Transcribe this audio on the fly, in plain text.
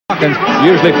Dawkins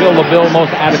usually fill the bill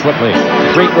most adequately.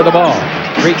 Street with the ball.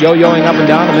 Street yo-yoing up and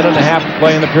down. A minute and a half to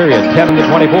play in the period.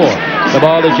 10-24. The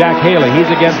ball to Jack Haley. He's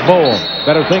against Bowl.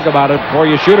 Better think about it before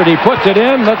you shoot it. He puts it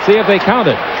in. Let's see if they count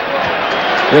it.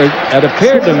 It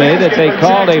appeared to me that they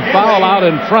called a foul out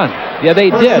in front. Yeah, they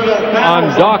did on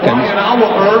Dawkins.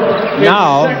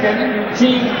 Now,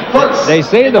 they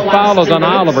say the foul is on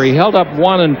Oliver. He held up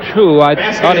 1 and 2. I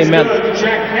thought he meant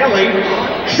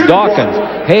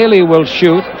Dawkins. Haley will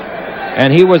shoot,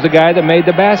 and he was the guy that made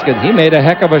the basket. He made a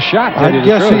heck of a shot. I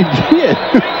guess he did.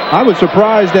 I was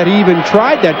surprised that he even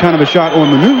tried that kind of a shot on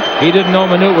Manute. He didn't know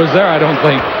Manute was there, I don't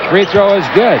think. Free throw is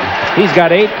good. He's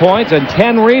got 8 points and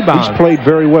 10 rebounds. He's played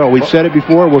very well. We've said it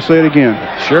before. We'll say it again.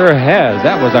 Sure has.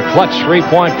 That was a clutch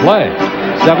three-point play.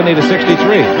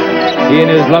 70-63. He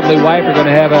and his lovely wife are going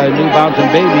to have a new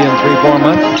bouncing baby in 3-4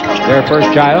 months. Their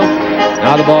first child.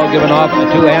 Now the ball given off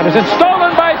to Anderson.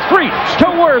 Stolen by Street to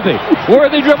Worthy.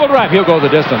 Worthy dribbled right. He'll go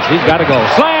the distance. He's got to go.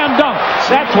 Slam dunk.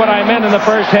 That's what I meant in the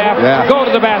first half. Yeah. Go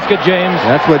to the basket, James.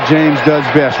 That's what James does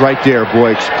best right there,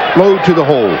 boy. Explode to the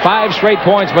hole. 5 straight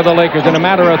points for the Lakers in a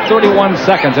matter of 31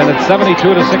 seconds, and it's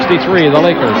 72-63. The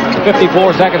Lakers.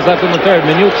 54 seconds left in the third.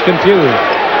 Minute's confused.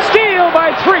 Steal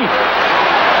by Street.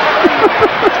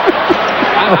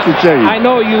 I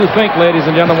know you think, ladies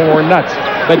and gentlemen, we're nuts,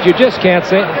 but you just can't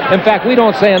say. In fact, we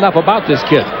don't say enough about this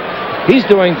kid. He's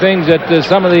doing things that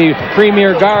some of the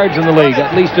premier guards in the league,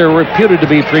 at least they're reputed to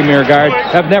be premier guards,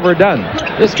 have never done.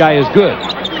 This guy is good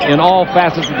in all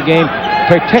facets of the game.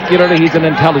 Particularly, he's an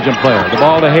intelligent player. The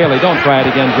ball to Haley. Don't try it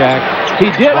again, Jack. He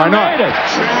did. Why not? Made it.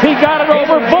 He got it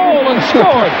over Bowl and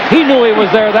scored. He knew he was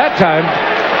there that time.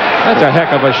 That's a heck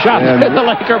of a shot at the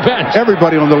Laker bench.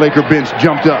 Everybody on the Laker bench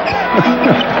jumped up.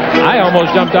 I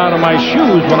almost jumped out of my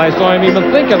shoes when I saw him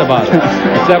even thinking about it.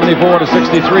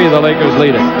 74-63, the Lakers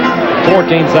lead it.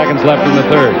 14 seconds left in the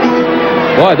third.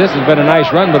 Boy, this has been a nice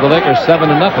run with the Lakers,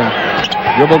 7-0.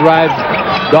 Dribble drive,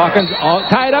 Dawkins, all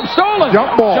tied up, stolen.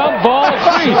 Jump ball. Jump ball,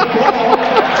 Street.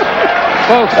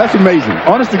 Folks, that's amazing.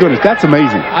 Honest to goodness, that's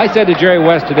amazing. I said to Jerry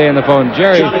West today on the phone,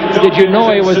 Jerry, did you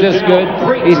know he was this good?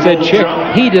 He said, Chick,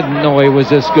 he didn't know he was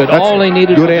this good. That's all he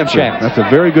needed was a check. That's a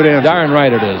very good answer. Darn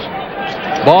right it is.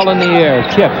 Ball in the air,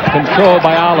 tip, controlled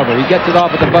by Oliver. He gets it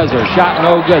off at the buzzer. Shot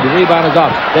no good. The rebound is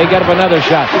off. They get up another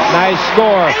shot. Nice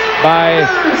score by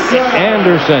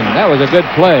Anderson. That was a good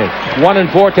play. 1 and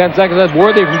 4, 10 seconds left.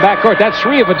 Worthy from backcourt. That's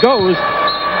 3 if it goes.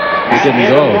 It didn't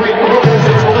go.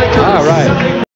 All right.